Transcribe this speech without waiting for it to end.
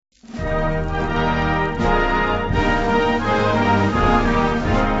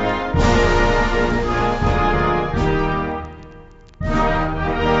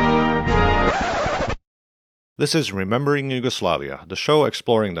This is Remembering Yugoslavia, the show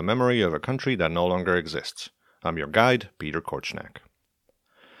exploring the memory of a country that no longer exists. I'm your guide, Peter Korchnak.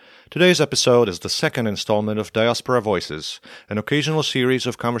 Today's episode is the second installment of Diaspora Voices, an occasional series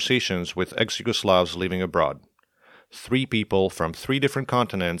of conversations with ex-Yugoslavs living abroad. 3 people from 3 different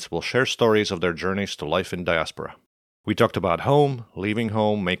continents will share stories of their journeys to life in diaspora. We talked about home, leaving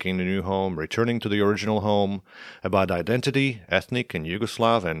home, making a new home, returning to the original home, about identity, ethnic and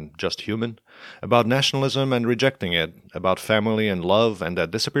Yugoslav and just human, about nationalism and rejecting it, about family and love and that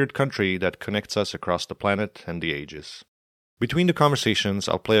disappeared country that connects us across the planet and the ages. Between the conversations,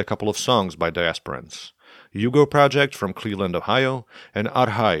 I'll play a couple of songs by diasporans. Yugo Project from Cleveland, Ohio, and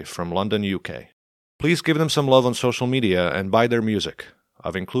Arhaj from London, UK. Please give them some love on social media and buy their music.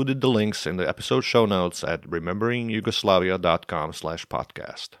 I've included the links in the episode show notes at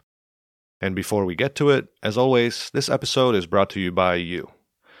rememberingyugoslavia.com/podcast. And before we get to it, as always, this episode is brought to you by you.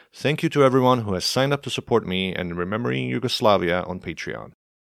 Thank you to everyone who has signed up to support me and Remembering Yugoslavia on Patreon,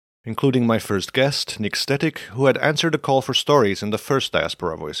 including my first guest, Nick Stetic, who had answered a call for stories in the first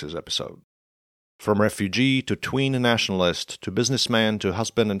Diaspora Voices episode. From refugee to tween nationalist to businessman to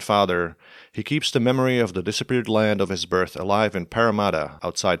husband and father, he keeps the memory of the disappeared land of his birth alive in Parramatta,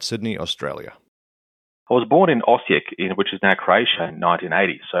 outside Sydney, Australia. I was born in Osijek, which is now Croatia, in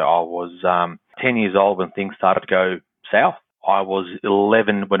 1980. So I was 10 years old when things started to go south. I was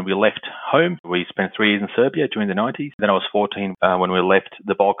 11 when we left home. We spent 3 years in Serbia during the 90s. Then I was 14 when we left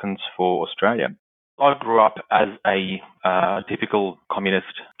the Balkans for Australia. I grew up as a typical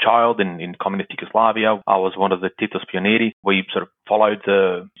communist child in communist Yugoslavia. I was one of the Titos pioniri. We sort of followed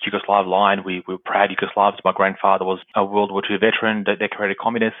the Yugoslav line. We were proud Yugoslavs. My grandfather was a World War II veteran, decorated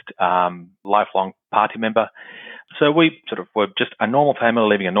communist, lifelong party member. So we sort of were just a normal family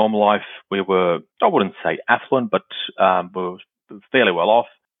living a normal life. We were, I wouldn't say affluent, but we were fairly well off.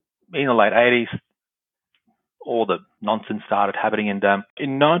 In the late 80s, all the nonsense started happening. And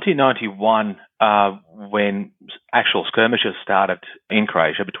in 1991, when actual skirmishes started in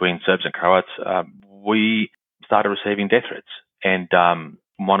Croatia between Serbs and Croats, we started receiving death threats. And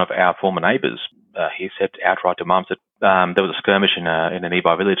one of our former neighbours, he said outright to Mum, that there was a skirmish in a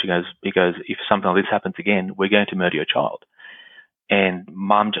nearby village. He goes, if something like this happens again, we're going to murder your child. And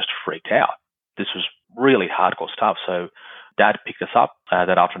Mum just freaked out. This was really hardcore stuff. So Dad picked us up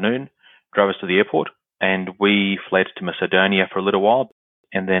that afternoon, drove us to the airport, and we fled to Macedonia for a little while,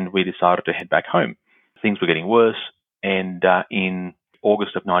 and then we decided to head back home. Things were getting worse, and in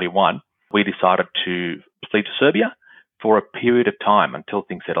August of 91, we decided to flee to Serbia for a period of time until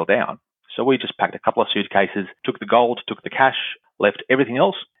things settled down. So we just packed a couple of suitcases, took the gold, took the cash, left everything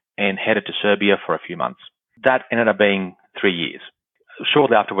else, and headed to Serbia for a few months. That ended up being 3 years.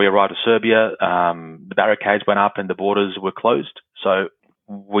 Shortly after we arrived to Serbia, the barricades went up and the borders were closed. So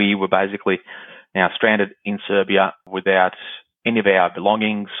we were basically now stranded in Serbia without any of our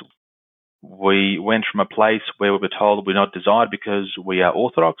belongings. We went from a place where we were told we're not desired because we are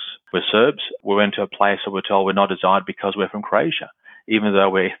Orthodox, we're Serbs. We went to a place where we're told we're not desired because we're from Croatia, even though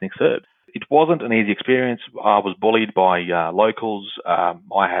we're ethnic Serbs. It wasn't an easy experience. I was bullied by locals.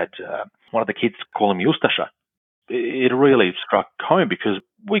 I had one of the kids call him Ustasha. It really struck home because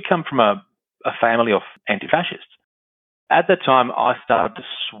we come from a family of anti-fascists. At that time, I started to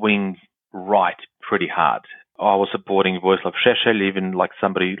swing right pretty hard. I was supporting Vojislav Šešelj, even like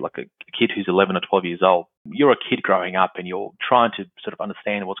somebody, like a kid who's 11 or 12 years old. You're a kid growing up and you're trying to sort of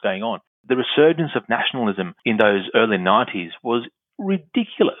understand what's going on. The resurgence of nationalism in those early 90s was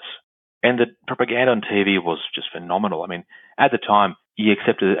ridiculous. And the propaganda on TV was just phenomenal. I mean, at the time, you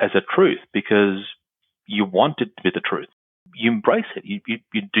accepted it as a truth because you wanted to be the truth. You embrace it. You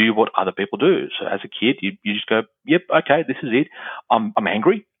do what other people do. So as a kid, you just go, yep, okay, this is it. I'm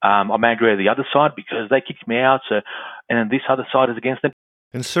angry. I'm angry at the other side because they kicked me out. So, and then this other side is against them.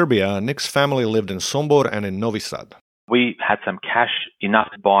 In Serbia, Nick's family lived in Sombor and in Novi Sad. We had some cash, enough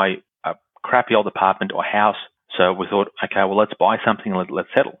to buy a crappy old apartment or house. So we thought, okay, well, let's buy something.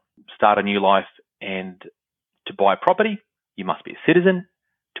 Let's settle, start a new life. And to buy property, you must be a citizen.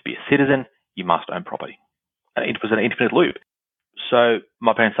 To be a citizen, you must own property. It was an infinite loop. So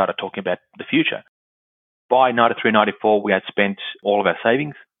my parents started talking about the future. By 93, 94, we had spent all of our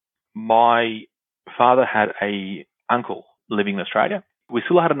savings. My father had an uncle living in Australia. We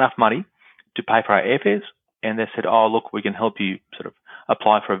still had enough money to pay for our airfares. And they said, oh, look, we can help you sort of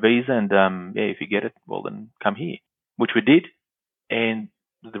apply for a visa. And if you get it, well, then come here, which we did. And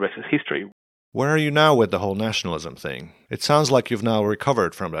the rest is history. Where are you now with the whole nationalism thing? It sounds like you've now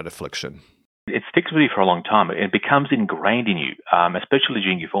recovered from that affliction. It sticks with you for a long time. It becomes ingrained in you, especially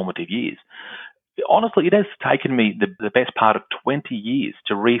during your formative years. Honestly, it has taken me the best part of 20 years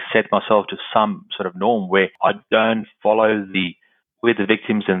to reset myself to some sort of norm where I don't follow we're the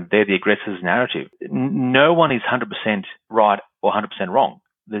victims and they're the aggressors narrative. No one is 100% right or 100% wrong.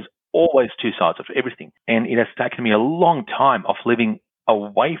 There's always two sides of everything. And it has taken me a long time of living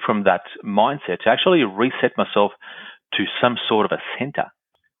away from that mindset to actually reset myself to some sort of a center.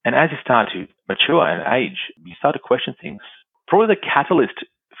 And as you start to mature and age, you start to question things. Probably the catalyst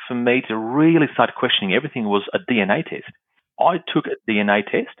for me to really start questioning everything was a DNA test. I took a DNA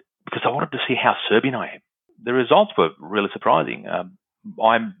test because I wanted to see how Serbian I am. The results were really surprising.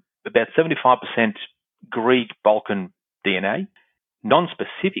 I'm about 75% Greek Balkan DNA,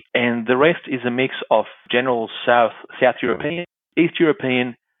 non-specific, and the rest is a mix of general South European, East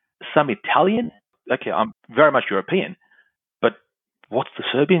European, some Italian. Okay, I'm very much European, but what's the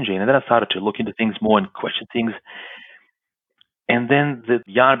Serbian gene? And then I started to look into things more and question things. And then the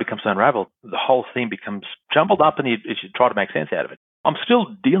yarn becomes unraveled. The whole thing becomes jumbled up and you try to make sense out of it. I'm still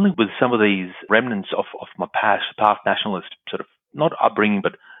dealing with some of these remnants of my past nationalist sort of, not upbringing,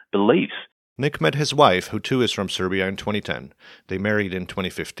 but beliefs. Nick met his wife, who too is from Serbia, in 2010. They married in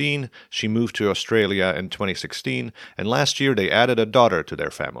 2015, she moved to Australia in 2016, and last year they added a daughter to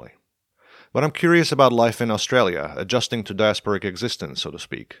their family. But I'm curious about life in Australia, adjusting to diasporic existence, so to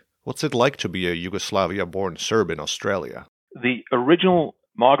speak. What's it like to be a Yugoslavia-born Serb in Australia? The original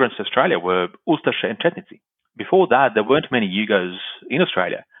migrants to Australia were Ustaše and Chetnici. Before that, there weren't many Yugos in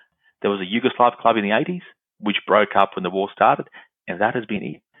Australia. There was a Yugoslav club in the 80s, which broke up when the war started, and that has been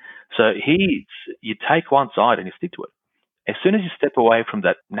it. So you take one side and you stick to it. As soon as you step away from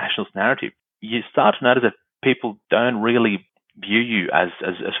that nationalist narrative, you start to notice that people don't really view you as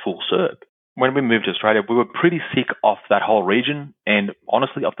full Serb. When we moved to Australia, we were pretty sick of that whole region and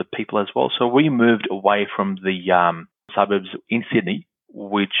honestly of the people as well. So we moved away from the suburbs in Sydney,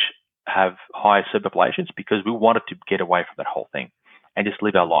 which have high Serb populations, because we wanted to get away from that whole thing and just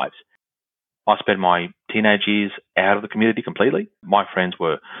live our lives. I spent my teenage years out of the community completely. My friends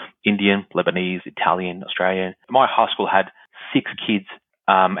were Indian, Lebanese, Italian, Australian. My high school had 6 kids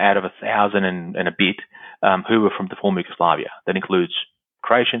out of 1,000 and a bit who were from the former Yugoslavia. That includes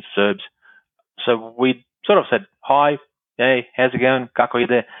Croatians, Serbs. So we sort of said, hi, hey, how's it going? Kako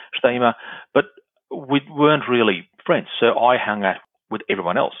ide? Šta ima? But we weren't really friends. So I hung out with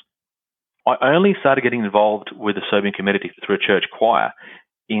everyone else. I only started getting involved with the Serbian community through a church choir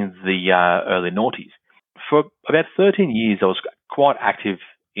in the early noughties. For about 13 years, I was quite active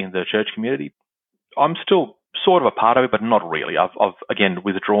in the church community. I'm still sort of a part of it, but not really. I've again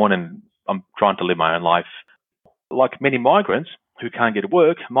withdrawn and I'm trying to live my own life. Like many migrants who can't get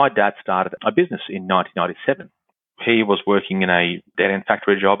work, my dad started a business in 1997. He was working in a dead-end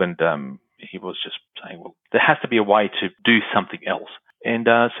factory job and he was just saying, well, there has to be a way to do something else. And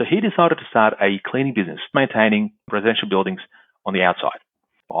so he decided to start a cleaning business, maintaining residential buildings on the outside.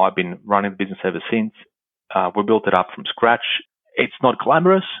 I've been running the business ever since. We built it up from scratch. It's not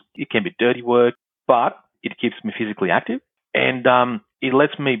glamorous. It can be dirty work, but it keeps me physically active. And it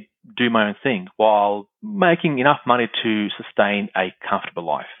lets me do my own thing while making enough money to sustain a comfortable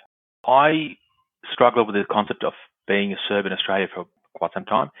life. I struggled with the concept of being a Serb in Australia for quite some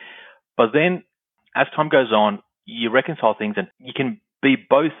time. But then as time goes on, you reconcile things and you can be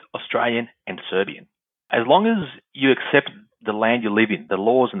both Australian and Serbian. As long as you accept the land you live in, the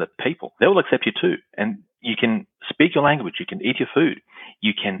laws and the people, they will accept you too. And you can speak your language, you can eat your food,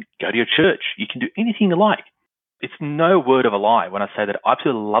 you can go to your church, you can do anything you like. It's no word of a lie when I say that I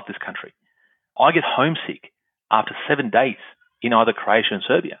absolutely love this country. I get homesick after 7 days in either Croatia and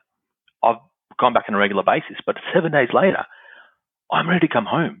Serbia. I've gone back on a regular basis, but 7 days later, I'm ready to come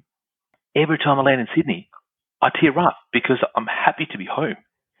home. Every time I land in Sydney, I tear up because I'm happy to be home.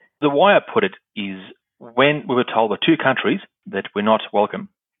 The way I put it is when we were told by 2 countries that we're not welcome,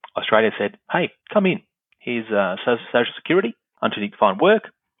 Australia said, hey, come in. Here's social security until you can find work.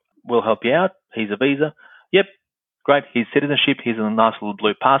 We'll help you out. Here's a visa. Yep, great. Here's citizenship. Here's a nice little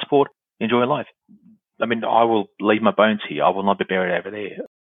blue passport. Enjoy your life. I mean, I will leave my bones here. I will not be buried over there.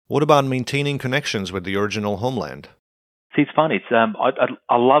 What about maintaining connections with the original homeland? See, it's funny.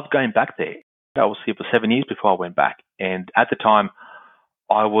 I love going back there. I was here for 7 years before I went back. And at the time,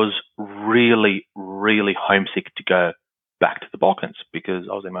 I was really, really homesick to go back to the Balkans because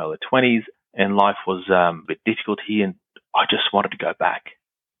I was in my early 20s and life was a bit difficult here and I just wanted to go back.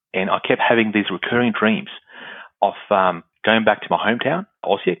 And I kept having these recurring dreams of going back to my hometown,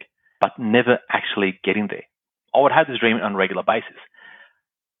 Osijek, but never actually getting there. I would have this dream on a regular basis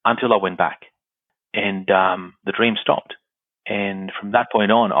until I went back. And the dream stopped. And from that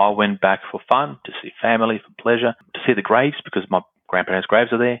point on, I went back for fun, to see family, for pleasure, to see the graves because my grandparents'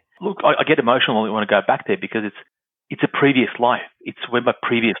 graves are there. look, I get emotional when I want to go back there because it's a previous life. It's where my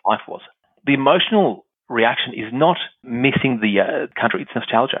previous life was. The emotional reaction is not missing the country. It's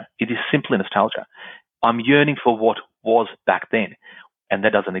nostalgia. It is simply nostalgia. I'm yearning for what was back then, and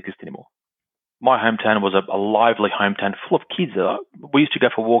that doesn't exist anymore. My hometown was a lively hometown full of kids. We used to go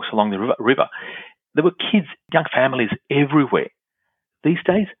for walks along the river. There were kids, young families everywhere. These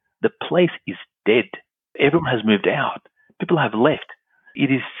days, the place is dead. Everyone has moved out. People have left.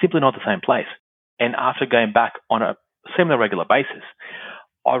 It is simply not the same place. And after going back on a similar regular basis,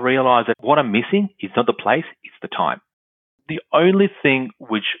 I realised that what I'm missing is not the place, it's the time. The only thing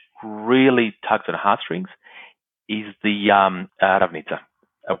which really tugs at heartstrings is the Ravnica,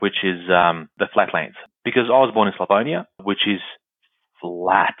 which is the flatlands. Because I was born in Slavonia, which is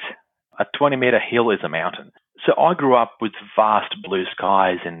flat. A 20-metre hill is a mountain. So I grew up with vast blue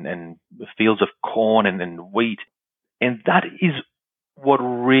skies and fields of corn and wheat. And that is what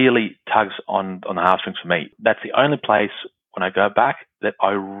really tugs on the heartstrings for me. That's the only place when I go back that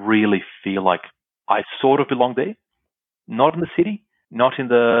I really feel like I sort of belong there. Not in the city, not in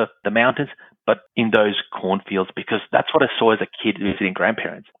the mountains, but in those cornfields, because that's what I saw as a kid visiting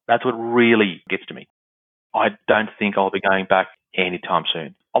grandparents. That's what really gets to me. I don't think I'll be going back anytime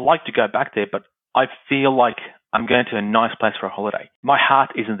soon. I'd like to go back there, but I feel like I'm going to a nice place for a holiday. My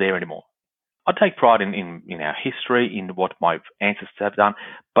heart isn't there anymore. I take pride in our history, in what my ancestors have done,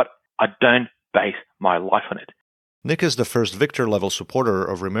 but I don't base my life on it. Nick is the first Victor-level supporter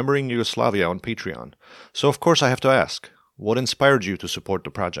of Remembering Yugoslavia on Patreon. So of course I have to ask, what inspired you to support the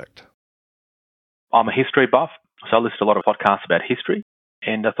project? I'm a history buff, so I listen to a lot of podcasts about history,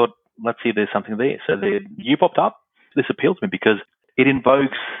 and I thought, let's see if there's something there. So you popped up. This appealed to me because it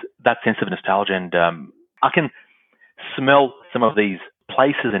invokes that sense of nostalgia, and I can smell some of these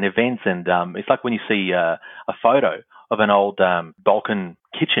places and events, and it's like when you see a photo of an old Balkan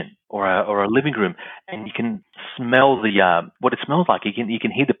kitchen or a living room, and you can smell what it smells like. You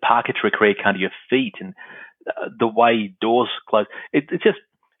can hear the parquetry creak under your feet, and the way doors close. It just,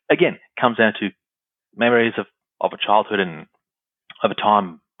 again, comes down to memories of a childhood and of a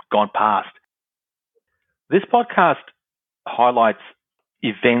time gone past. This podcast highlights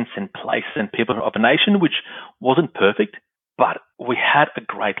events and places and people of a nation which wasn't perfect, but we had a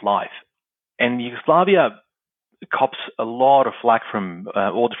great life. And Yugoslavia cops a lot of flack from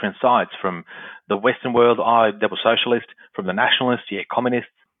all different sides, from the Western world, they were socialist, from the nationalists,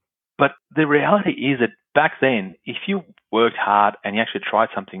 communists. But the reality is that back then, if you worked hard and you actually tried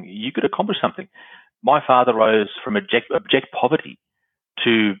something, you could accomplish something. My father rose from abject poverty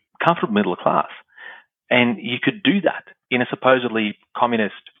to comfortable middle class. And you could do that in a supposedly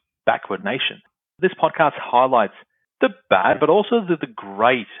communist backward nation. This podcast highlights the bad, but also the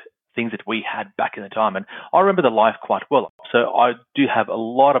great things that we had back in the time. And I remember the life quite well. So I do have a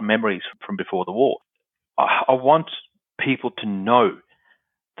lot of memories from before the war. I want people to know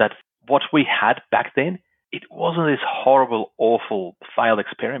that what we had back then, it wasn't this horrible, awful, failed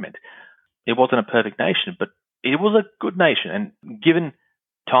experiment. It wasn't a perfect nation, but it was a good nation. And given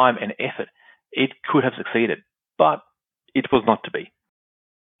time and effort, it could have succeeded, but it was not to be.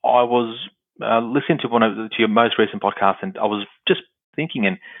 I was listening to your most recent podcast, and I was just thinking,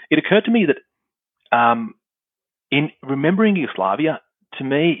 and it occurred to me that in remembering Yugoslavia, to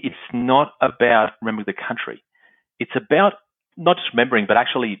me, it's not about remembering the country. It's about not just remembering, but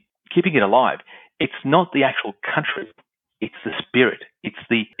actually keeping it alive. It's not the actual country. It's the spirit. It's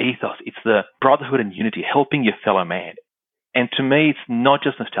the ethos. It's the brotherhood and unity, helping your fellow man. And to me, it's not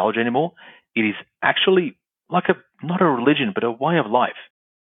just nostalgia anymore. It is actually like not a religion, but a way of life.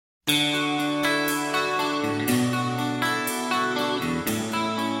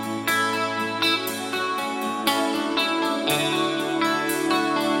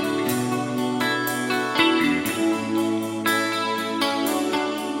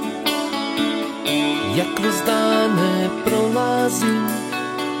 Ja kroz dane prolazim,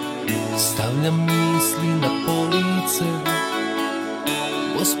 stavljam misli na police,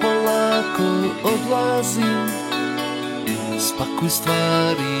 voz polako odlazi, spakuj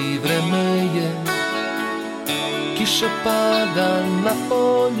stvari, vreme je, kiša pada na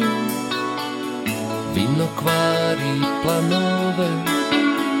polju, vino kvari planove,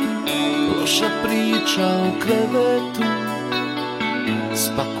 loša priča u krevetu,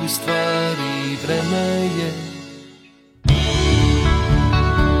 spakuj stvari, vreme je.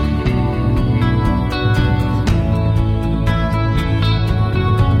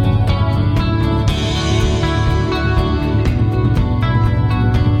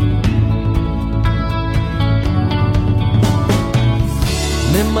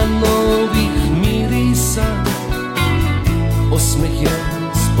 Nema novih mirisa, osmeh je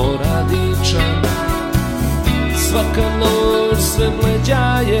sporadičan. Svaka noć sve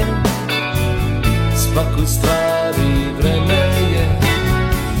bleđaje, spakuj stvari, vreme je.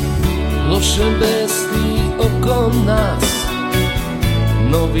 Loše vesti oko nas,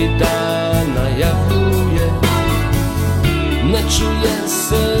 novi dan najavljuje. Ne čuje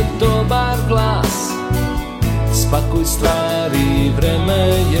se dobar glas, spakuj stvari, vreme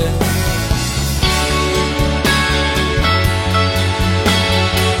je.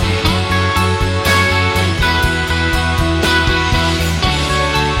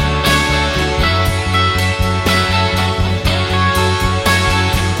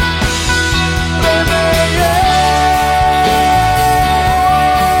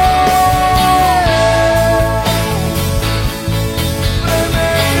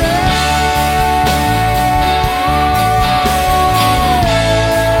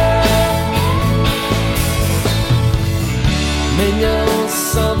 Menjao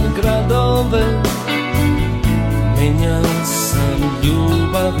sam gradove, menjao sam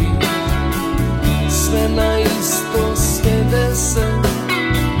ljubavi, sve na isto svede se,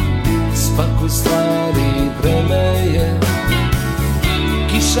 spakuj stvari, vreme je.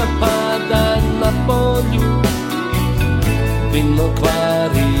 Kiša pada na polju, vino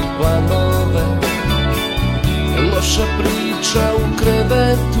kvari planove, loša priča u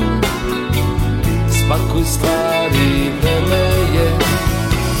krevetu, spakuj stvari, vreme je.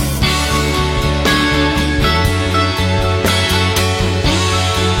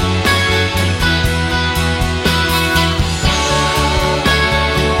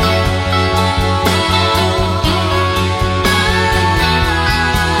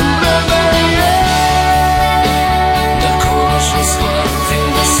 Na konačno shvatim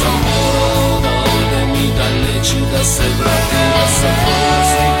da sam morao da odem i da neću da se vratim, da sam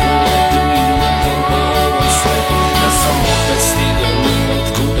prolaznik u letu i umetem po ovom svetu, da sam opet stigao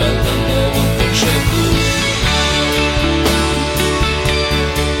nimotkuda, na novom početku.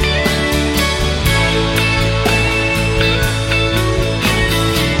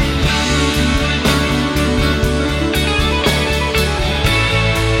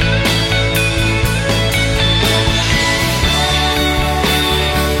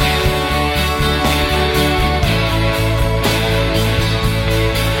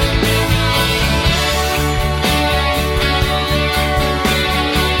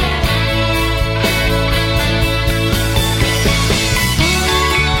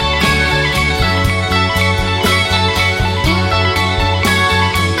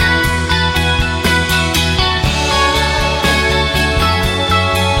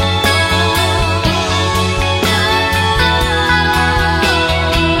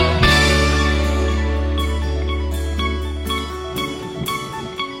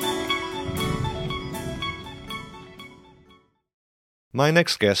 My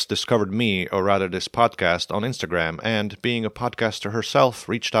next guest discovered me, or rather this podcast, on Instagram and, being a podcaster herself,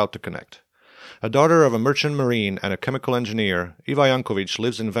 reached out to connect. A daughter of a merchant marine and a chemical engineer, Eva Jankovic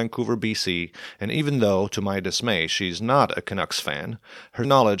lives in Vancouver, BC, and even though, to my dismay, she's not a Canucks fan, her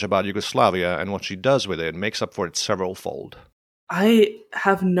knowledge about Yugoslavia and what she does with it makes up for it several-fold. I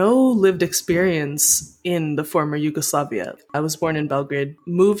have no lived experience in the former Yugoslavia. I was born in Belgrade,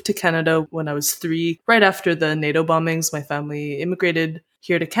 moved to Canada when I was 3. Right after the NATO bombings, my family immigrated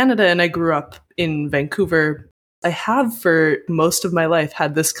here to Canada, and I grew up in Vancouver. I have, for most of my life,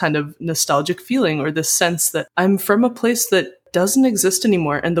 had this kind of nostalgic feeling, or this sense that I'm from a place that doesn't exist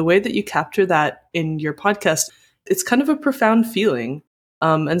anymore. And the way that you capture that in your podcast, it's kind of a profound feeling.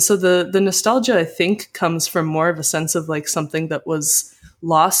 And so the nostalgia, I think, comes from more of a sense of like something that was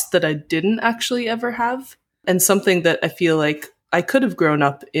lost that I didn't actually ever have, and something that I feel like I could have grown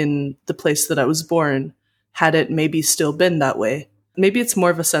up in the place that I was born had it maybe still been that way. Maybe it's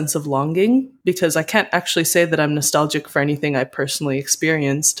more of a sense of longing, because I can't actually say that I'm nostalgic for anything I personally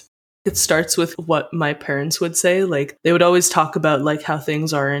experienced. It starts with what my parents would say. Like, they would always talk about like how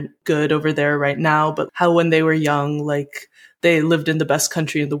things aren't good over there right now, but how when they were young, like, they lived in the best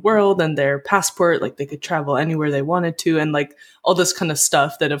country in the world, and their passport, like, they could travel anywhere they wanted to, and like all this kind of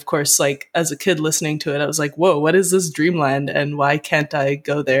stuff that, of course, like as a kid listening to it, I was like, whoa, what is this dreamland? And why can't I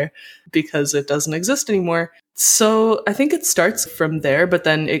go there? Because it doesn't exist anymore. So I think it starts from there, but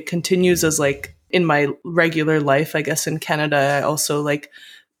then it continues as like in my regular life, I guess in Canada, I also like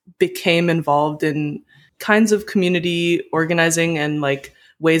became involved in kinds of community organizing and like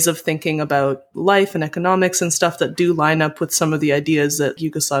ways of thinking about life and economics and stuff that do line up with some of the ideas that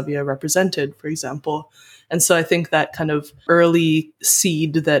Yugoslavia represented, for example. And so I think that kind of early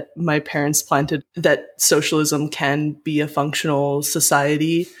seed that my parents planted, that socialism can be a functional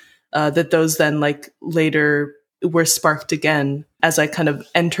society, that those then like later were sparked again as I kind of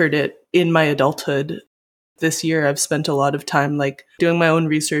entered it in my adulthood. This year, I've spent a lot of time like doing my own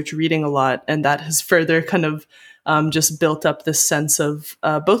research, reading a lot, and that has further kind of just built up this sense of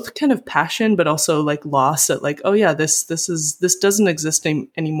both kind of passion, but also like loss at like, oh yeah, this doesn't exist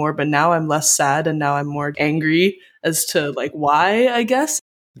anymore. But now I'm less sad, and now I'm more angry as to like why, I guess.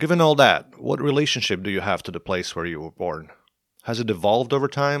 Given all that, what relationship do you have to the place where you were born? Has it evolved over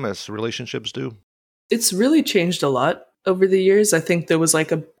time as relationships do? It's really changed a lot over the years. I think there was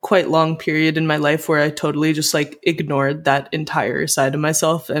like a quite long period in my life where I totally just like ignored that entire side of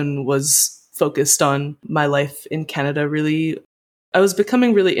myself and was focused on my life in Canada. Really, I was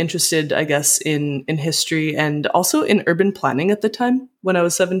becoming really interested, I guess, in history and also in urban planning at the time when I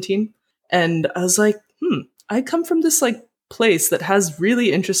was 17. And I was like, I come from this like place that has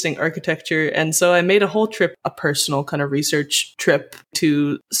really interesting architecture. And so I made a whole trip, a personal kind of research trip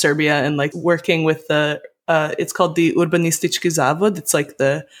to Serbia and like working with it's called the Urbanistički Zavod. It's like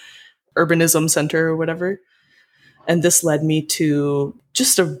the urbanism center or whatever. And this led me to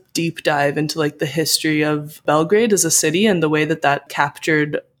just a deep dive into like the history of Belgrade as a city and the way that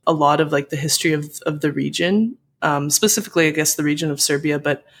captured a lot of like the history of the region, specifically, I guess, the region of Serbia.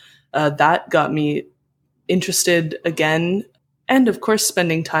 But that got me interested again. And of course,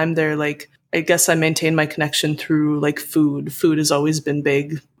 spending time there, like, I guess I maintain my connection through like food. Food has always been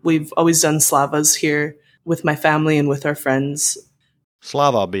big. We've always done slavas here with my family and with our friends.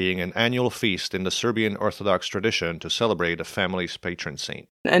 Slava being an annual feast in the Serbian Orthodox tradition to celebrate a family's patron saint.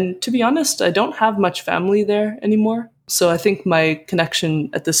 And to be honest, I don't have much family there anymore. So I think my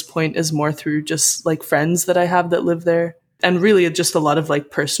connection at this point is more through just like friends that I have that live there. And really just a lot of like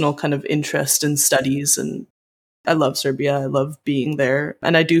personal kind of interest in studies. And I love Serbia. I love being there.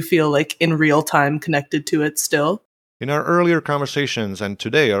 And I do feel like in real time connected to it still. In our earlier conversations and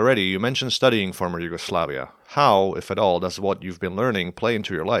today already, you mentioned studying former Yugoslavia. How, if at all, does what you've been learning play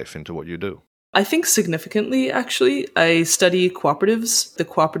into your life, into what you do? I think significantly, actually. I study cooperatives, the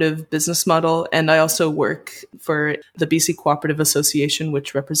cooperative business model, and I also work for the BC Cooperative Association,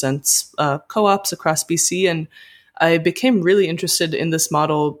 which represents co-ops across BC. And I became really interested in this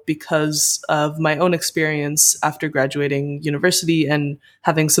model because of my own experience after graduating university and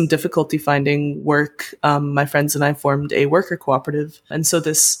having some difficulty finding work. My friends and I formed a worker cooperative. And so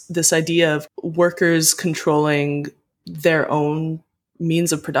this idea of workers controlling their own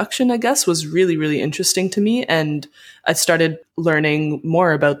means of production, I guess, was really, really interesting to me. And I started learning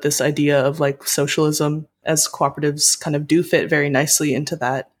more about this idea of like socialism, as cooperatives kind of do fit very nicely into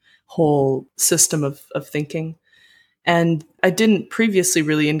that whole system of thinking. And I didn't previously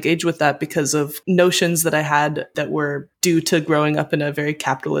really engage with that because of notions that I had that were due to growing up in a very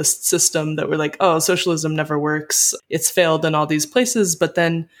capitalist system that were like, oh, socialism never works. It's failed in all these places. But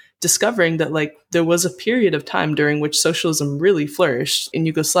then discovering that like there was a period of time during which socialism really flourished in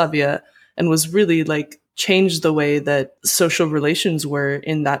Yugoslavia and was really like changed the way that social relations were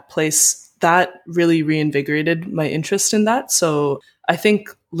in that place, that really reinvigorated my interest in that. So I think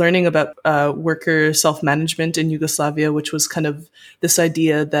learning about worker self-management in Yugoslavia, which was kind of this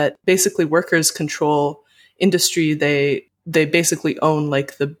idea that basically workers control industry, they basically own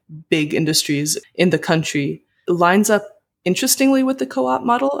like the big industries in the country, lines up interestingly with the co-op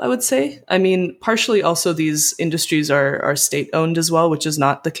model, I would say. I mean, partially also these industries are state-owned as well, which is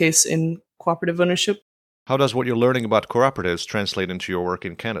not the case in cooperative ownership. How does what you're learning about cooperatives translate into your work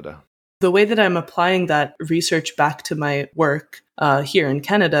in Canada? The way that I'm applying that research back to my work here in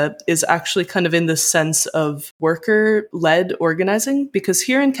Canada is actually kind of in the sense of worker-led organizing, because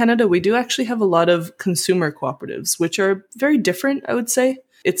here in Canada, we do actually have a lot of consumer cooperatives, which are very different, I would say.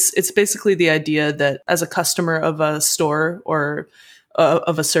 It's basically the idea that as a customer of a store or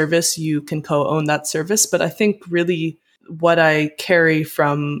of a service, you can co-own that service. But I think really what I carry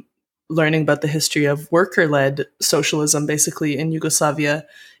from learning about the history of worker-led socialism, basically in Yugoslavia,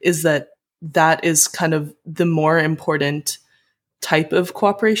 is that is kind of the more important type of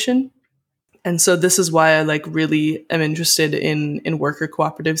cooperation. And so this is why I like really am interested in worker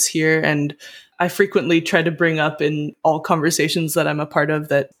cooperatives here. And I frequently try to bring up in all conversations that I'm a part of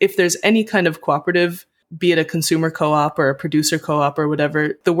that if there's any kind of cooperative, be it a consumer co-op or a producer co-op or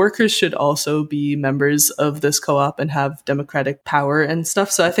whatever, the workers should also be members of this co-op and have democratic power and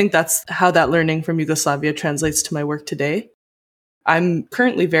stuff. So I think that's how that learning from Yugoslavia translates to my work today. I'm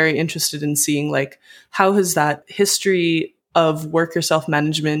currently very interested in seeing like how has that history of worker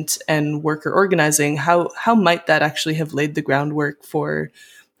self-management and worker organizing, how might that actually have laid the groundwork for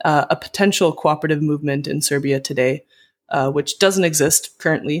a potential cooperative movement in Serbia today, which doesn't exist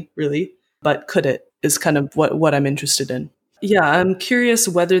currently, really, but could it, is kind of what I'm interested in. Yeah, I'm curious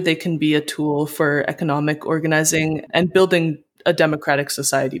whether they can be a tool for economic organizing and building a democratic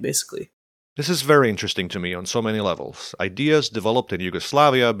society, basically. This is very interesting to me on so many levels. Ideas developed in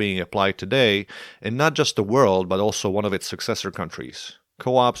Yugoslavia being applied today in not just the world, but also one of its successor countries.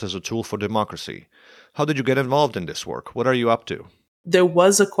 Co-ops as a tool for democracy. How did you get involved in this work? What are you up to? There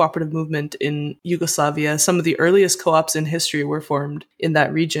was a cooperative movement in Yugoslavia. Some of the earliest co-ops in history were formed in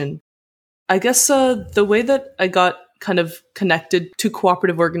that region. I guess the way that I got kind of connected to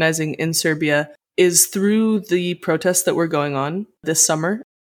cooperative organizing in Serbia is through the protests that were going on this summer.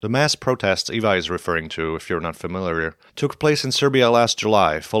 The mass protests Eva is referring to, if you're not familiar, took place in Serbia last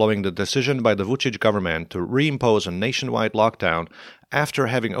July following the decision by the Vučić government to reimpose a nationwide lockdown after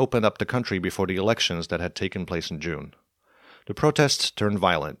having opened up the country before the elections that had taken place in June. The protests turned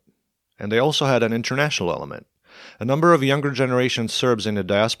violent, and they also had an international element. A number of younger generation Serbs in the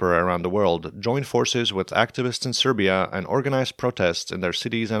diaspora around the world joined forces with activists in Serbia and organized protests in their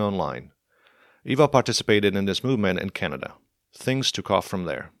cities and online. Eva participated in this movement in Canada. Things took off from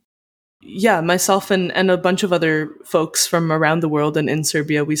there. Yeah, myself and a bunch of other folks from around the world and in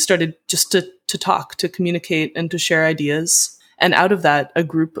Serbia, we started just to talk, to communicate, and to share ideas. And out of that, a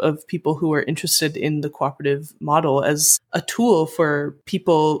group of people who were interested in the cooperative model as a tool for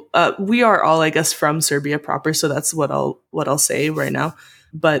people. We are all, I guess, from Serbia proper, so that's what I'll say right now.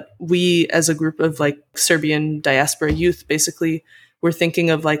 But we, as a group of like Serbian diaspora youth, basically, were thinking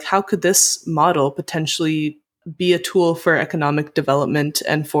of like, how could this model potentially be a tool for economic development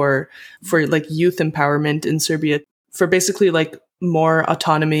and for like youth empowerment in Serbia, for basically like more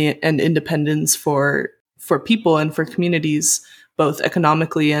autonomy and independence for people and for communities, both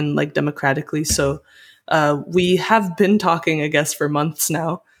economically and like democratically. So we have been talking, I guess, for months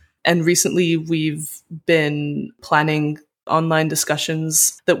now. And recently we've been planning online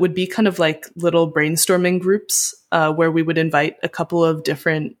discussions that would be kind of like little brainstorming groups where we would invite a couple of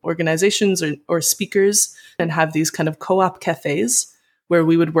different organizations or speakers and have these kind of co-op cafes where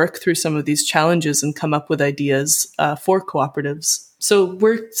we would work through some of these challenges and come up with ideas for cooperatives. So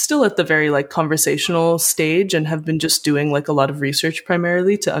we're still at the very like conversational stage and have been just doing like a lot of research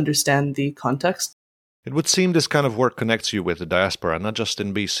primarily to understand the context. It would seem this kind of work connects you with the diaspora, not just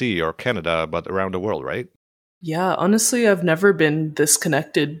in BC or Canada, but around the world, right? Yeah, honestly, I've never been this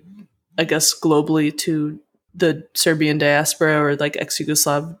connected, I guess, globally to the Serbian diaspora or like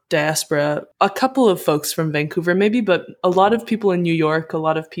ex-Yugoslav diaspora. A couple of folks from Vancouver maybe, but a lot of people in New York, a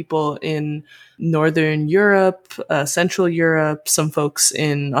lot of people in Northern Europe, Central Europe, some folks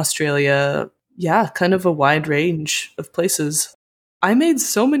in Australia. Yeah, kind of a wide range of places. I made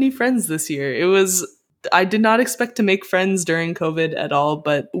so many friends this year. I did not expect to make friends during COVID at all,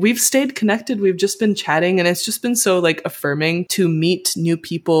 but we've stayed connected. We've just been chatting, and it's just been so like affirming to meet new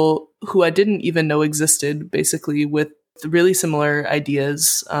people who I didn't even know existed, basically, with really similar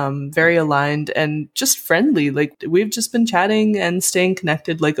ideas, very aligned and just friendly. Like we've just been chatting and staying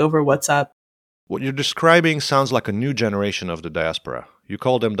connected like over WhatsApp. What you're describing sounds like a new generation of the diaspora. You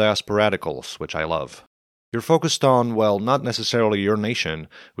call them diasporadicals, which I love. You're focused on, well, not necessarily your nation,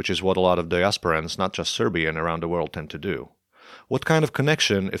 which is what a lot of diasporans, not just Serbian, around the world tend to do. What kind of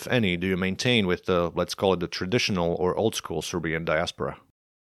connection, if any, do you maintain with the, let's call it the traditional or old-school Serbian diaspora?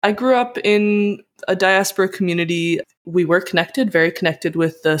 I grew up in a diaspora community. We were connected, very connected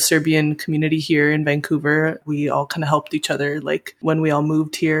with the Serbian community here in Vancouver. We all kind of helped each other, like when we all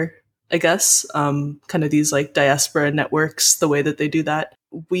moved here, I guess, kind of these like diaspora networks, the way that they do that.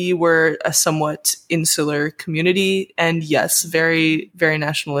 We were a somewhat insular community and yes, very, very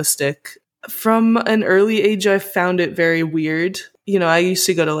nationalistic. From an early age, I found it very weird. You know, I used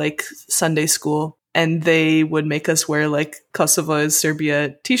to go to like Sunday school and they would make us wear like Kosovo is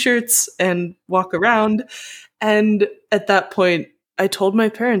Serbia t-shirts and walk around. And at that point, I told my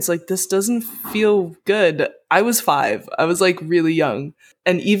parents, like, this doesn't feel good. I was 5. I was like really young.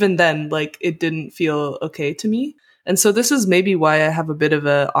 And even then, like, it didn't feel okay to me. And so this is maybe why I have a bit of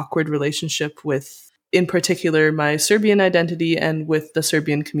an awkward relationship with, in particular, my Serbian identity and with the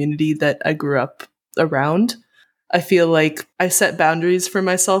Serbian community that I grew up around. I feel like I set boundaries for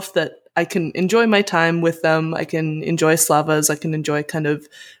myself that I can enjoy my time with them. I can enjoy Slavas. I can enjoy kind of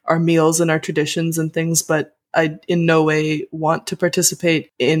our meals and our traditions and things, but I in no way want to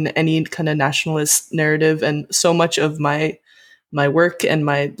participate in any kind of nationalist narrative. And so much of my work and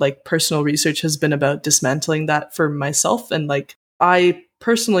my like personal research has been about dismantling that for myself. And like, I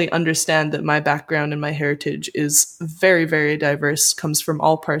personally understand that my background and my heritage is very, very diverse, comes from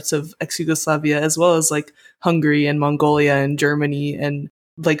all parts of ex-Yugoslavia, as well as like Hungary and Mongolia and Germany and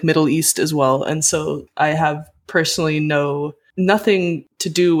like Middle East as well. And so I have personally nothing to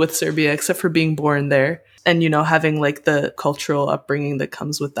do with Serbia except for being born there and, you know, having like the cultural upbringing that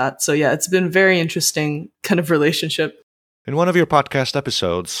comes with that. So yeah, it's been a very interesting kind of relationship. In one of your podcast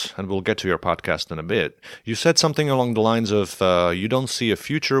episodes, and we'll get to your podcast in a bit, you said something along the lines of you don't see a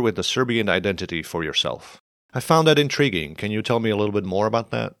future with the Serbian identity for yourself. I found that intriguing. Can you tell me a little bit more about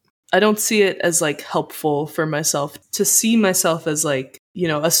that? I don't see it as like helpful for myself to see myself as like, you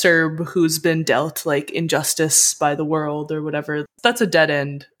know, a Serb who's been dealt like injustice by the world or whatever. That's a dead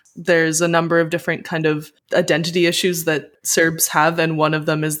end. There's a number of different kind of identity issues that Serbs have, and one of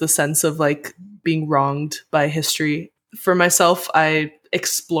them is the sense of like being wronged by history. For myself, I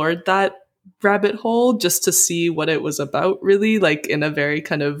explored that rabbit hole just to see what it was about, really, like in a very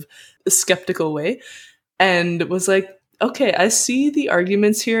kind of skeptical way, and was like, okay, I see the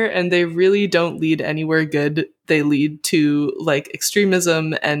arguments here and they really don't lead anywhere good. They lead to like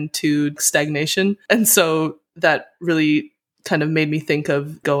extremism and to stagnation. And so that really kind of made me think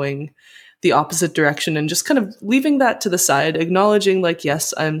of going the opposite direction and just kind of leaving that to the side, acknowledging like,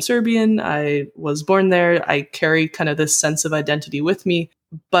 yes, I'm Serbian. I was born there. I carry kind of this sense of identity with me,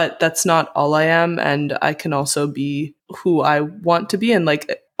 but that's not all I am. And I can also be who I want to be and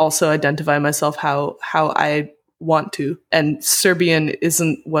like also identify myself how I want to. And Serbian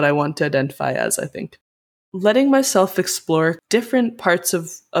isn't what I want to identify as, I think. Letting myself explore different parts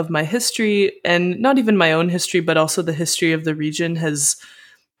of my history, and not even my own history, but also the history of the region has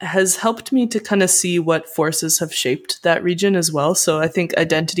helped me to kind of see what forces have shaped that region as well. So I think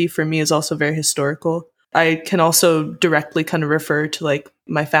identity for me is also very historical. I can also directly kind of refer to like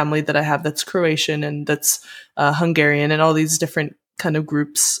my family that I have that's Croatian and that's Hungarian and all these different kind of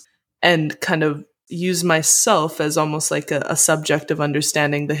groups, and kind of use myself as almost like a subject of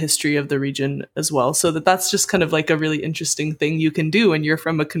understanding the history of the region as well. So that's just kind of like a really interesting thing you can do when you're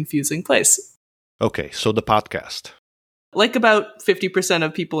from a confusing place. Okay, so the podcast. Like about 50%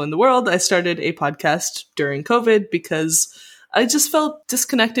 of people in the world, I started a podcast during COVID because I just felt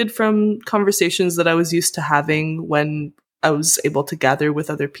disconnected from conversations that I was used to having when I was able to gather with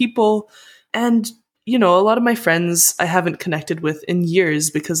other people. And you know, a lot of my friends I haven't connected with in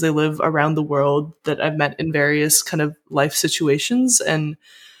years because they live around the world that I've met in various kind of life situations. And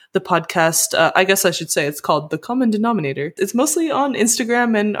the podcast, I guess I should say it's called The Common Denominator. It's mostly on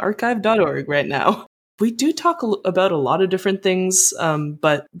Instagram and archive.org right now. We do talk about a lot of different things,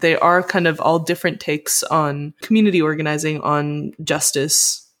 but they are kind of all different takes on community organizing, on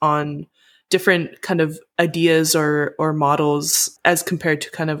justice, on different kind of ideas or models as compared to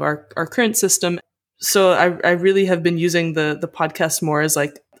kind of our current system. So I really have been using the podcast more as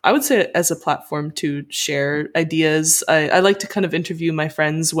like, I would say as a platform to share ideas. I like to kind of interview my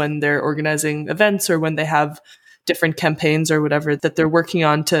friends when they're organizing events or when they have different campaigns or whatever that they're working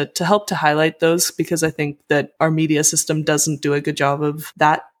on to help to highlight those, because I think that our media system doesn't do a good job of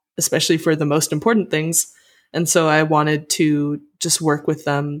that, especially for the most important things. And so I wanted to just work with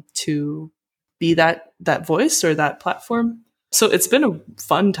them to be that voice or that platform. So it's been a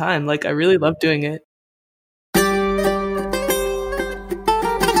fun time. Like I really love doing it.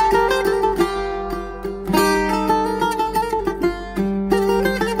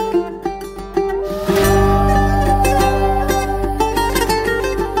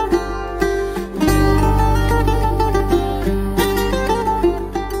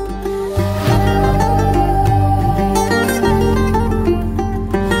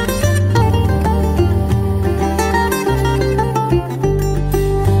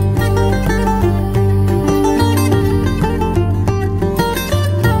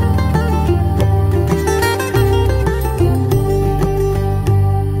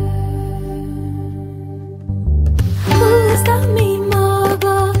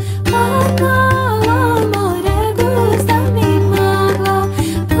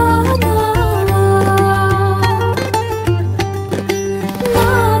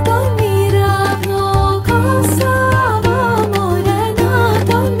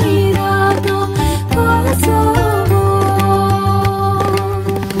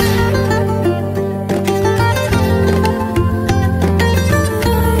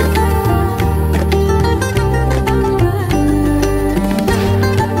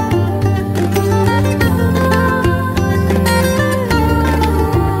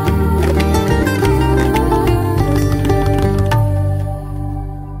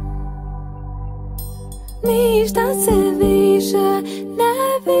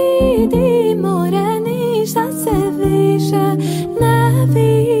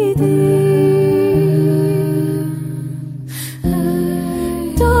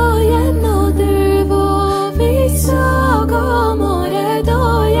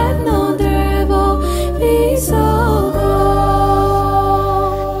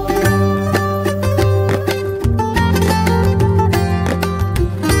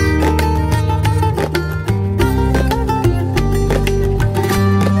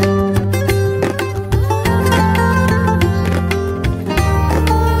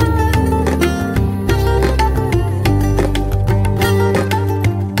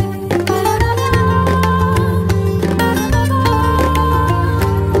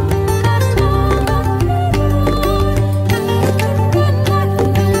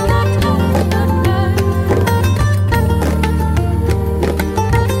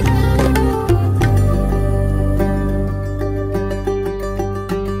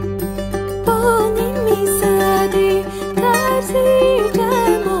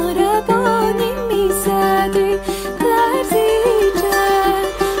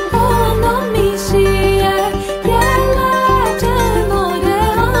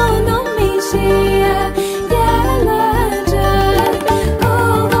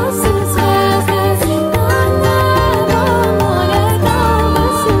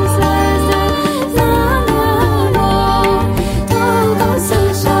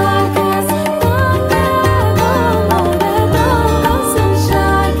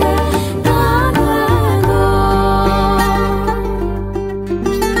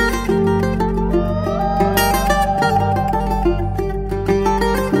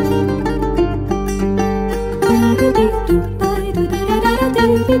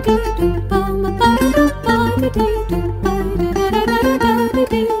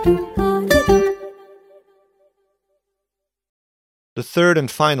 The third and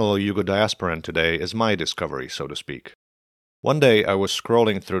final Yugo-diasporan today is my discovery, so to speak. One day I was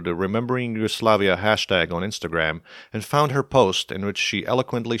scrolling through the Remembering Yugoslavia hashtag on Instagram and found her post in which she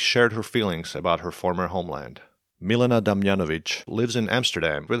eloquently shared her feelings about her former homeland. Milena Damjanovic lives in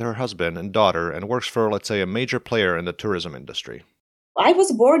Amsterdam with her husband and daughter and works for, let's say, a major player in the tourism industry. I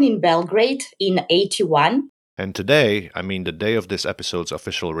was born in Belgrade in 1981. And today, I mean the day of this episode's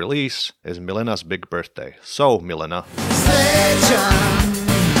official release, is Milena's big birthday. So, Milena,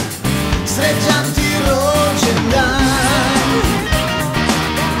 srećan ti rođendan.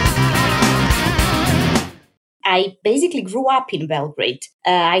 I basically grew up in Belgrade.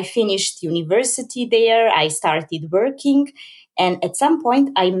 I finished university there. I started working. And at some point,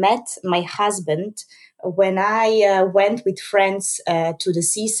 I met my husband when I went with friends to the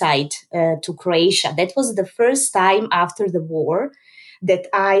seaside, to Croatia. That was the first time after the war that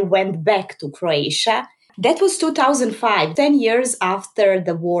I went back to Croatia. That was 2005, 10 years after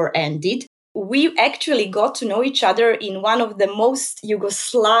the war ended. We actually got to know each other in one of the most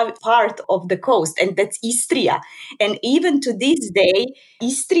Yugoslav part of the coast, and that's Istria. And even to this day,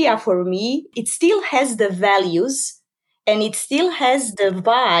 Istria for me, it still has the values and it still has the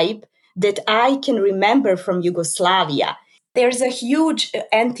vibe that I can remember from Yugoslavia. There's a huge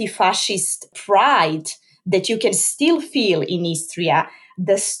anti-fascist pride that you can still feel in Istria.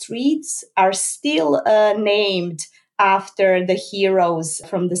 The streets are still named after the heroes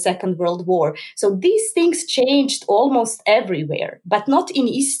from the Second World War. So these things changed almost everywhere, but not in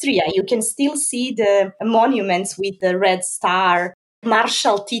Istria. You can still see the monuments with the red star,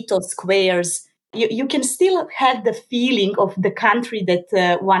 Marshal Tito squares. You can still have the feeling of the country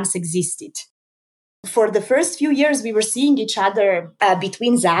that once existed. For the first few years, we were seeing each other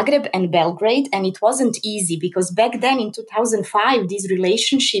between Zagreb and Belgrade, and it wasn't easy because back then in 2005, these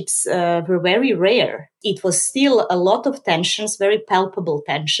relationships were very rare. It was still a lot of tensions, very palpable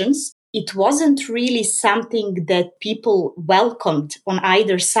tensions. It wasn't really something that people welcomed on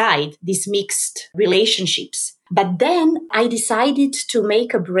either side, these mixed relationships. But then I decided to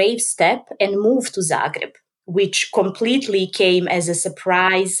make a brave step and move to Zagreb, which completely came as a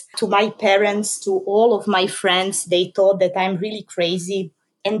surprise to my parents, to all of my friends. They thought that I'm really crazy.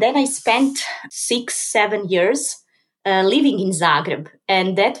 And then I spent 6-7 years living in Zagreb.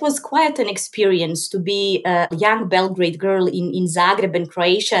 And that was quite an experience to be a young Belgrade girl in Zagreb and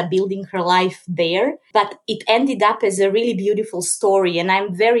Croatia, building her life there. But it ended up as a really beautiful story. And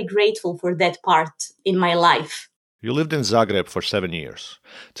I'm very grateful for that part in my life. You lived in Zagreb for 7 years.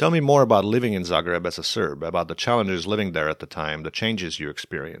 Tell me more about living in Zagreb as a Serb, about the challenges living there at the time, the changes you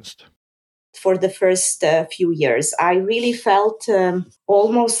experienced. For the first few years, I really felt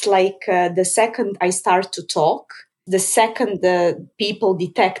almost like the second I start to talk, the second people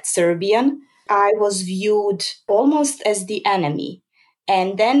detect Serbian, I was viewed almost as the enemy.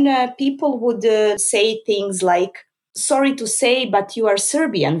 And then people would say things like, sorry to say, but you are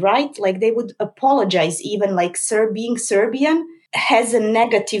Serbian, right? Like they would apologize, even like being Serbian has a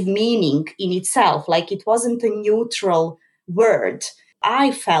negative meaning in itself. Like it wasn't a neutral word.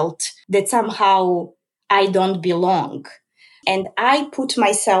 I felt that somehow I don't belong. And I put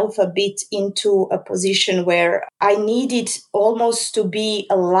myself a bit into a position where I needed almost to be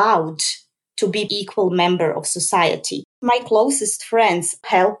allowed to be equal member of society. My closest friends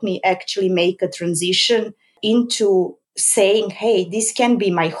helped me actually make a transition into saying, hey, this can be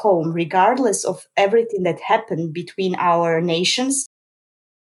my home, regardless of everything that happened between our nations.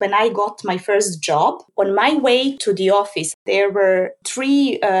 When I got my first job, on my way to the office, there were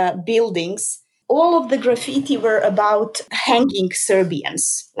 3 buildings. All of the graffiti were about hanging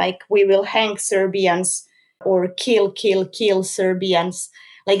Serbians, like we will hang Serbians or kill Serbians.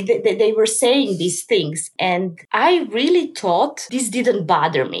 Like they were saying these things. And I really thought this didn't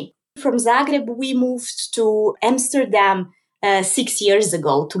bother me. From Zagreb, we moved to Amsterdam 6 years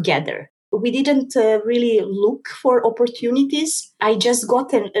ago together. We didn't really look for opportunities. I just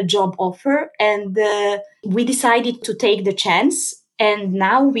got a job offer and we decided to take the chance. And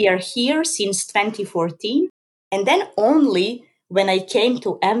now we are here since 2014. And then only when I came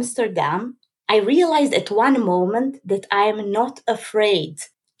to Amsterdam, I realized at one moment that I am not afraid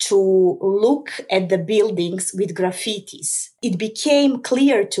to look at the buildings with graffitis. It became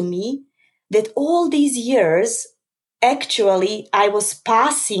clear to me that all these years, actually, I was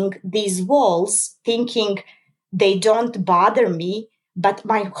passing these walls thinking they don't bother me, but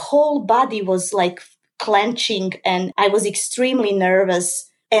my whole body was like clenching and I was extremely nervous.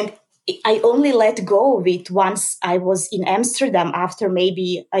 And I only let go of it once I was in Amsterdam after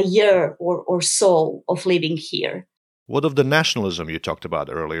maybe a year or so of living here. What of the nationalism you talked about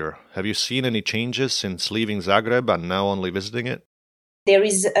earlier? Have you seen any changes since leaving Zagreb and now only visiting it? there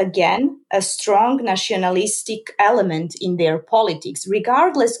is again a strong nationalistic element in their politics,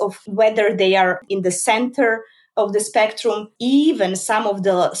 regardless of whether they are in the center of the spectrum. Even some of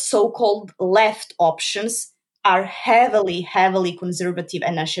the so-called left options are heavily, heavily conservative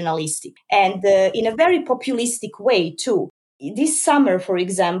and nationalistic, and in a very populistic way too. This summer, for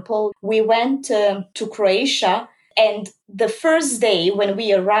example, we went to Croatia, and the first day when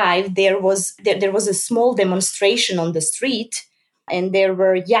we arrived, there was a small demonstration on the street, and there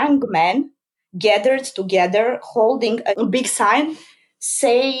were young men gathered together holding a big sign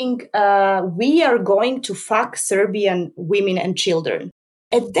saying, we are going to fuck Serbian women and children.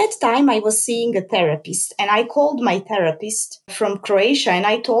 At that time, I was seeing a therapist, and I called my therapist from Croatia and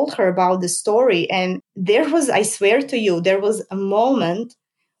I told her about the story. And there was, I swear to you, there was a moment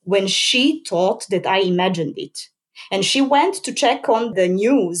when she thought that I imagined it. And she went to check on the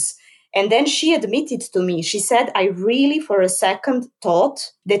news. And then she admitted to me, she said, I really for a second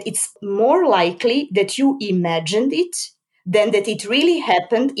thought that it's more likely that you imagined it than that it really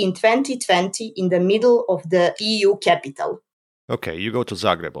happened in 2020 in the middle of the EU capital. Okay, you go to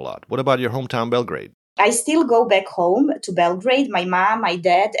Zagreb a lot. What about your hometown Belgrade? I still go back home to Belgrade. My mom, my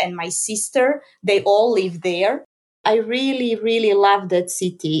dad, and my sister, they all live there. I really, really love that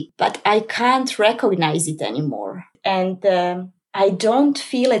city, but I can't recognize it anymore. And I don't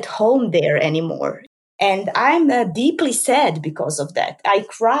feel at home there anymore. And I'm deeply sad because of that. I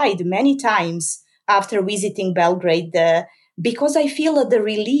cried many times after visiting Belgrade because I feel the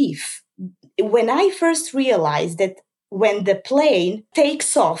relief. When I first realized that when the plane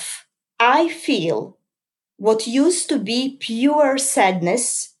takes off, I feel what used to be pure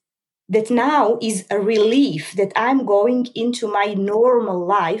sadness that now is a relief that I'm going into my normal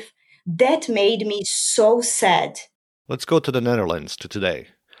life. That made me so sad. Let's go to the Netherlands to today.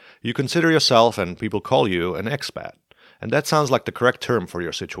 You consider yourself, and people call you, an expat. And that sounds like the correct term for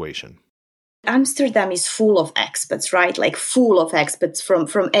your situation. Amsterdam is full of expats, right? Like full of expats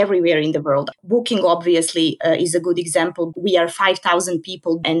from everywhere in the world. Booking, obviously, is a good example. We are 5,000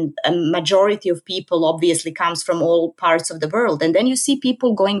 people, and a majority of people obviously comes from all parts of the world. And then you see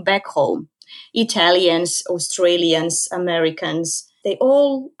people going back home. Italians, Australians, Americans, they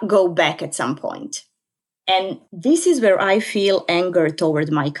all go back at some point. And this is where I feel anger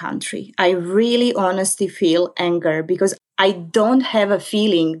toward my country. I really honestly feel anger because I don't have a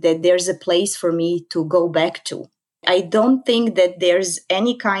feeling that there's a place for me to go back to. I don't think that there's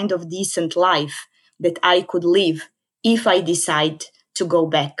any kind of decent life that I could live if I decide to go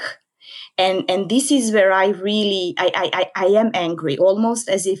back. And this is where I am angry, almost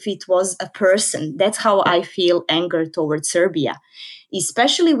as if it was a person. That's how I feel anger towards Serbia,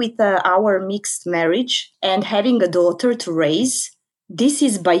 especially with our mixed marriage and having a daughter to raise. This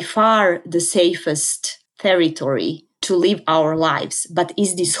is by far the safest territory to live our lives. But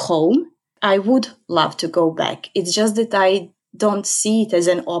is this home? I would love to go back. It's just that I don't see it as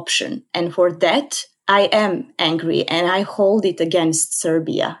an option. And for that, I am angry, and I hold it against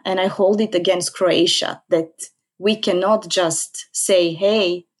Serbia and I hold it against Croatia that we cannot just say,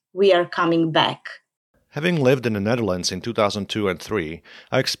 hey, we are coming back. Having lived in the Netherlands in 2002 and 2003,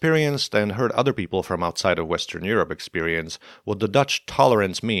 I experienced and heard other people from outside of Western Europe experience what the Dutch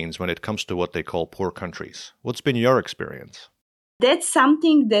tolerance means when it comes to what they call poor countries. What's been your experience? That's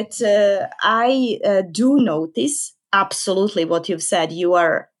something that I do notice. Absolutely what you've said. You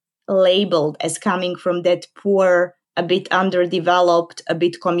are labeled as coming from that poor, a bit underdeveloped, a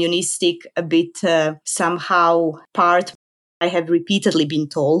bit communistic, a bit somehow part. I have repeatedly been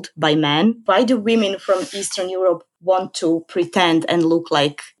told by men, why do women from Eastern Europe want to pretend and look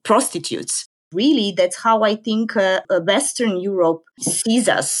like prostitutes? Really, that's how I think Western Europe sees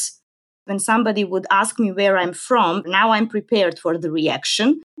us. When somebody would ask me where I'm from, now I'm prepared for the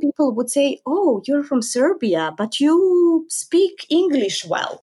reaction. People would say, oh, you're from Serbia, but you speak English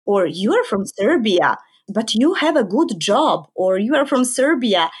well. Or you're from Serbia, but you have a good job. Or you are from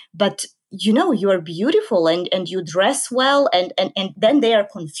Serbia, but you know, you are beautiful and you dress well. And then they are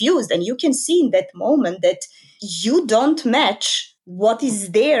confused. And you can see in that moment that you don't match what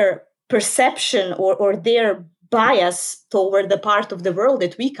is their perception or their bias toward the part of the world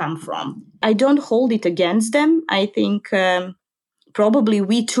that we come from. I don't hold it against them. I think probably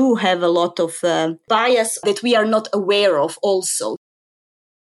we too have a lot of bias that we are not aware of also.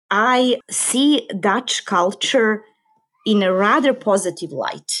 I see Dutch culture in a rather positive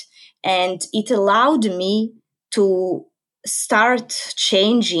light, and it allowed me to start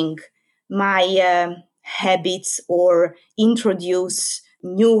changing my habits or introduce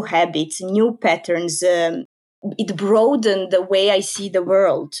new habits, new patterns. It broadened the way I see the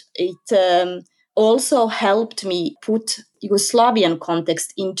world. It also helped me put Yugoslavian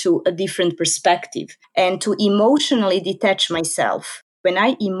context into a different perspective and to emotionally detach myself. When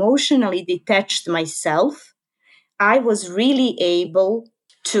I emotionally detached myself, I was really able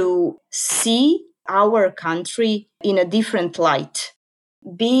to see our country in a different light.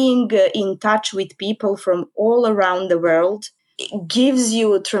 Being in touch with people from all around the world gives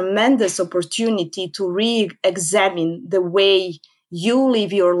you a tremendous opportunity to re-examine the way you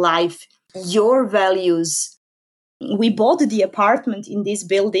live your life, your values. We bought the apartment in this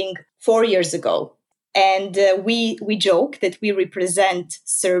building 4 years ago. And we joke that we represent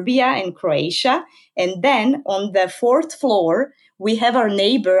Serbia and Croatia. And then on the fourth floor, we have our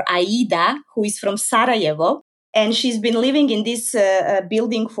neighbor, Aida, who is from Sarajevo. And she's been living in this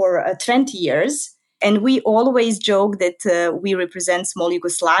building for 20 years. And we always joke that we represent small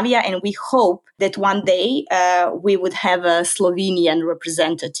Yugoslavia, and we hope that one day we would have a Slovenian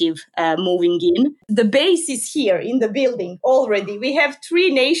representative moving in. The base is here in the building already. We have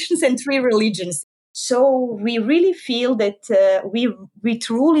 3 nations and 3 religions. So we really feel that we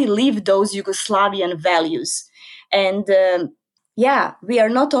truly live those Yugoslavian values. And we are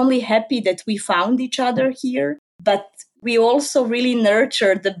not only happy that we found each other here, but we also really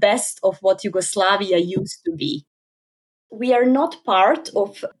nurture the best of what Yugoslavia used to be. We are not part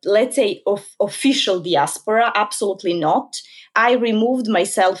of, let's say, of official diaspora, absolutely not. I removed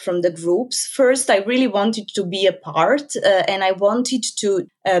myself from the groups. First, I really wanted to be a part and I wanted to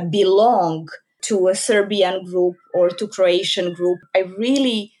belong to a Serbian group or to Croatian group. I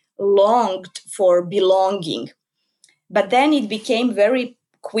really longed for belonging. But then it became very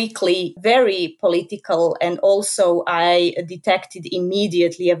quickly very political, and also I detected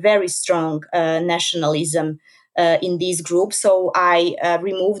immediately a very strong nationalism in these groups. So I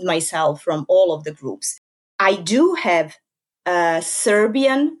removed myself from all of the groups. I do have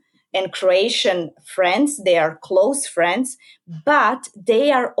Serbian and Croatian friends. They are close friends, but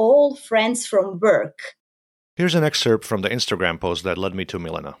they are all friends from work. Here's an excerpt from the Instagram post that led me to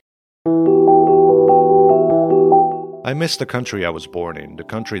Milena. I miss the country I was born in, the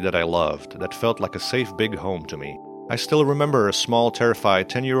country that I loved, that felt like a safe big home to me. I still remember a small, terrified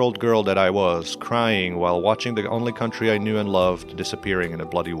 10-year-old girl that I was, crying while watching the only country I knew and loved disappearing in a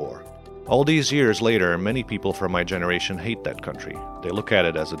bloody war. All these years later, many people from my generation hate that country. They look at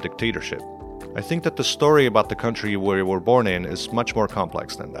it as a dictatorship. I think that the story about the country we were born in is much more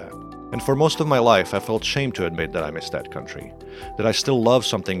complex than that. And for most of my life, I felt shame to admit that I miss that country, that I still love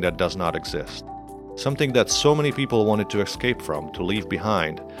something that does not exist. Something that so many people wanted to escape from, to leave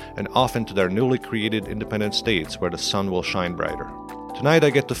behind, and off into their newly created independent states where the sun will shine brighter. Tonight I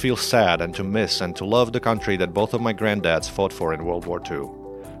get to feel sad and to miss and to love the country that both of my granddads fought for in World War II.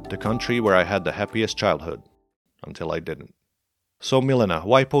 The country where I had the happiest childhood. Until I didn't. So Milena,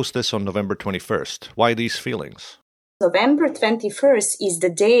 why post this on November 21st? Why these feelings? November 21st is the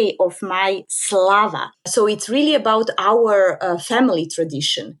day of my Slava. So it's really about our family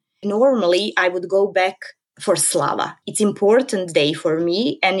tradition. Normally, I would go back for Slava. It's an important day for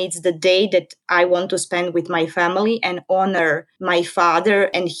me, and it's the day that I want to spend with my family and honor my father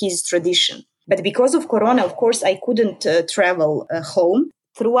and his tradition. But because of Corona, of course, I couldn't travel home.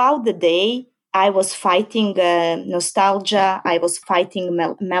 Throughout the day, I was fighting nostalgia, I was fighting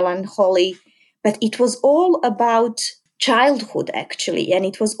melancholy, but it was all about childhood, actually, and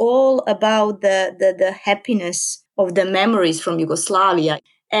it was all about the happiness of the memories from Yugoslavia.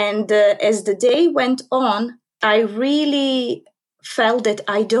 And as the day went on, I really felt that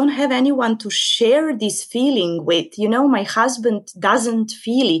I don't have anyone to share this feeling with. You know, my husband doesn't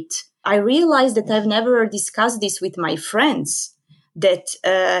feel it. I realized that I've never discussed this with my friends, that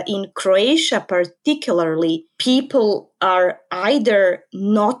in Croatia particularly, people are either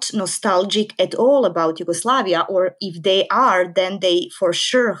not nostalgic at all about Yugoslavia, or if they are, then they for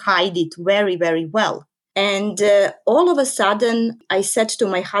sure hide it very, very well. And all of a sudden, I said to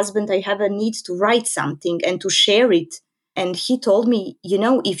my husband, I have a need to write something and to share it. And he told me, you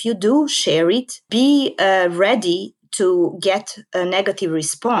know, if you do share it, be ready to get a negative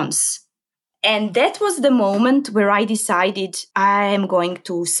response. And that was the moment where I decided I am going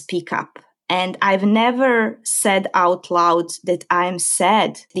to speak up. And I've never said out loud that I am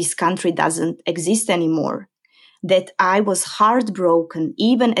sad this country doesn't exist anymore, that I was heartbroken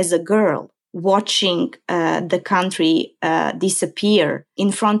even as a girl, watching the country disappear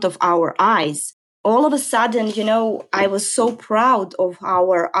in front of our eyes. All of a sudden, you know, I was so proud of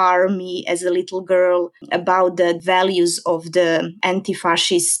our army as a little girl, about the values of the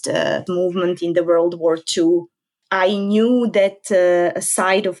anti-fascist movement in the World War II. I knew that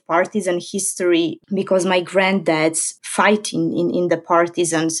side of partisan history because my granddads fighting in the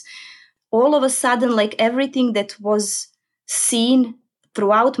partisans. all of a sudden, like everything that was seen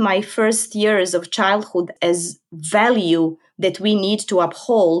throughout my first years of childhood as value that we need to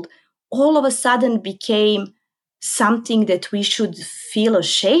uphold, all of a sudden became something that we should feel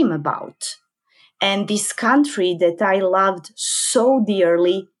ashamed about. And this country that I loved so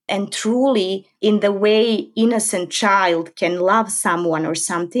dearly and truly, in the way innocent child can love someone or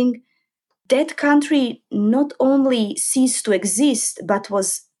something, that country not only ceased to exist, but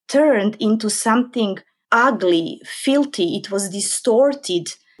was turned into something ugly, filthy. It was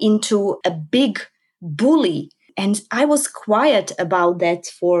distorted into a big bully. And I was quiet about that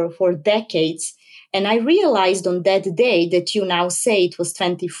for decades. And I realized on that day that you now say it was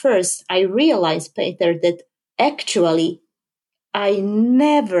 21st, I realized, Peter, that actually I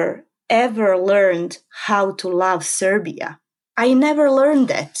never, ever learned how to love Serbia. I never learned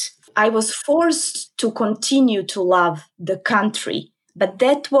that. I was forced to continue to love the country, but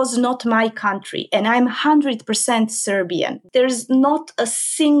that was not my country. And I'm 100% Serbian. There's not a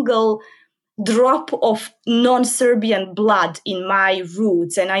single drop of non-Serbian blood in my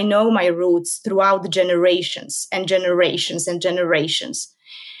roots. And I know my roots throughout generations and generations and generations.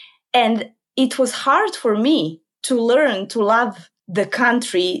 And it was hard for me to learn to love the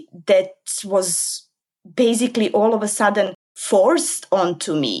country that was basically all of a sudden forced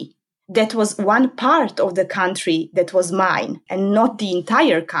onto me. That was one part of the country that was mine and not the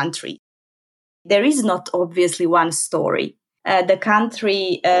entire country. There is not obviously one story. The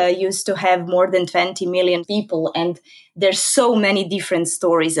country used to have more than 20 million people, and there's so many different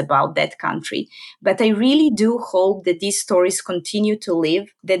stories about that country. But I really do hope that these stories continue to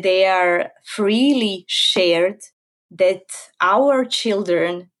live, that they are freely shared, that our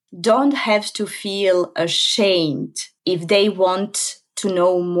children don't have to feel ashamed if they want to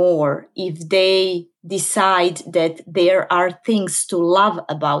know more, if they decide that there are things to love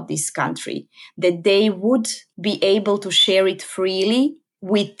about this country, that they would be able to share it freely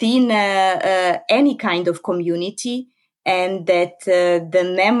within any kind of community, and that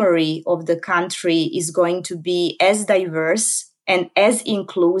the memory of the country is going to be as diverse and as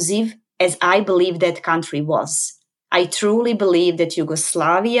inclusive as I believe that country was. I truly believe that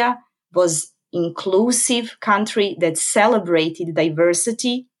Yugoslavia was inclusive country that celebrated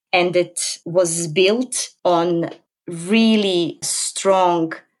diversity and that was built on really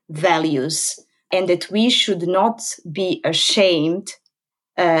strong values, and that we should not be ashamed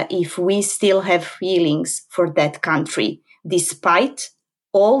if we still have feelings for that country, despite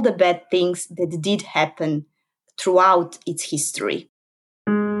all the bad things that did happen throughout its history.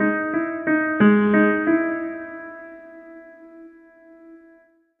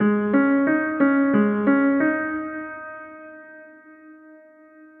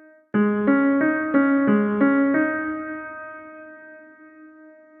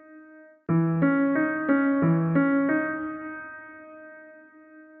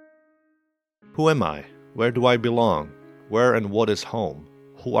 Who am I? Where do I belong? Where and what is home?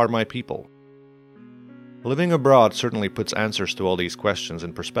 Who are my people? Living abroad certainly puts answers to all these questions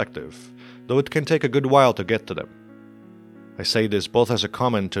in perspective, though it can take a good while to get to them. I say this both as a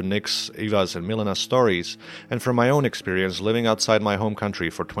comment to Nick's, Iva's, and Milena's stories, and from my own experience living outside my home country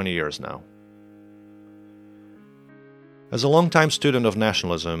for 20 years now. As a longtime student of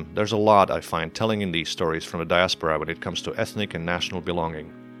nationalism, there's a lot I find telling in these stories from the diaspora when it comes to ethnic and national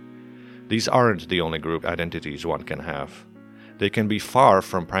belonging. These aren't the only group identities one can have. They can be far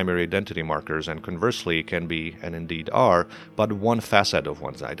from primary identity markers and conversely can be, and indeed are, but one facet of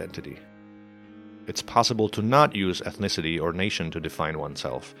one's identity. It's possible to not use ethnicity or nation to define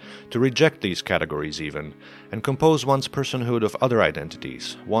oneself, to reject these categories even, and compose one's personhood of other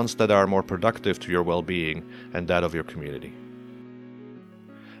identities, ones that are more productive to your well-being and that of your community.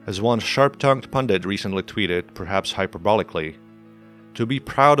 As one sharp-tongued pundit recently tweeted, perhaps hyperbolically, "To be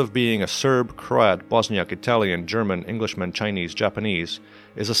proud of being a Serb, Croat, Bosniak, Italian, German, Englishman, Chinese, Japanese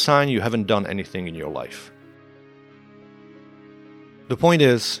is a sign you haven't done anything in your life." The point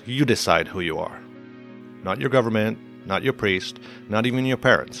is, you decide who you are. Not your government, not your priest, not even your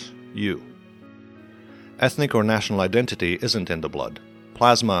parents. You. Ethnic or national identity isn't in the blood.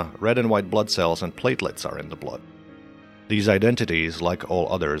 Plasma, red and white blood cells, and platelets are in the blood. These identities, like all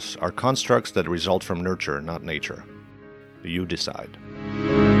others, are constructs that result from nurture, not nature. You decide.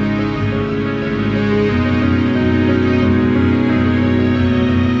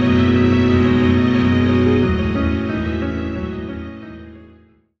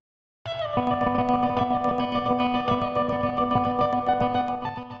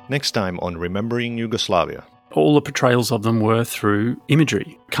 Next time on Remembering Yugoslavia. All the portrayals of them were through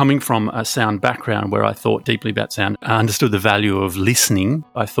imagery. Coming from a sound background where I thought deeply about sound, I understood the value of listening.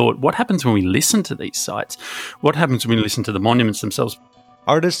 I thought, what happens when we listen to these sites? What happens when we listen to the monuments themselves?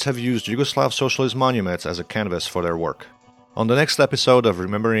 Artists have used Yugoslav socialist monuments as a canvas for their work. On the next episode of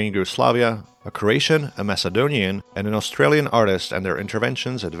Remembering Yugoslavia, a Croatian, a Macedonian, and an Australian artist and their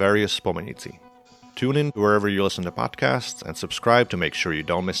interventions at various spomenici. Tune in wherever you listen to podcasts and subscribe to make sure you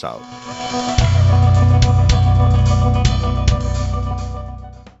don't miss out.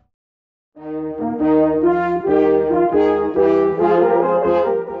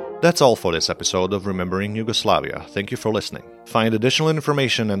 That's all for this episode of Remembering Yugoslavia. Thank you for listening. Find additional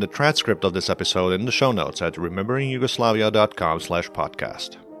information and the transcript of this episode in the show notes at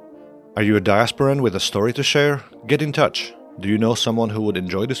rememberingyugoslavia.com/podcast. Are you a diasporan with a story to share? Get in touch. Do you know someone who would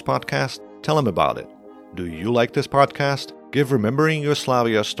enjoy this podcast? Tell them about it. Do you like this podcast? Give Remembering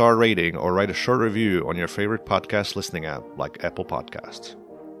Yugoslavia a star rating or write a short review on your favorite podcast listening app like Apple Podcasts.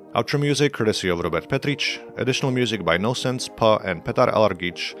 Outro music courtesy of Robert Petric, additional music by No Sense, Pa, and Petar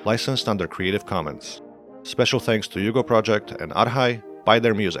Alargic, licensed under Creative Commons. Special thanks to Yugo Project and Arhaj, buy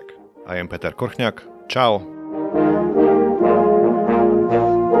their music. I am Petar Korchnjak. Ciao!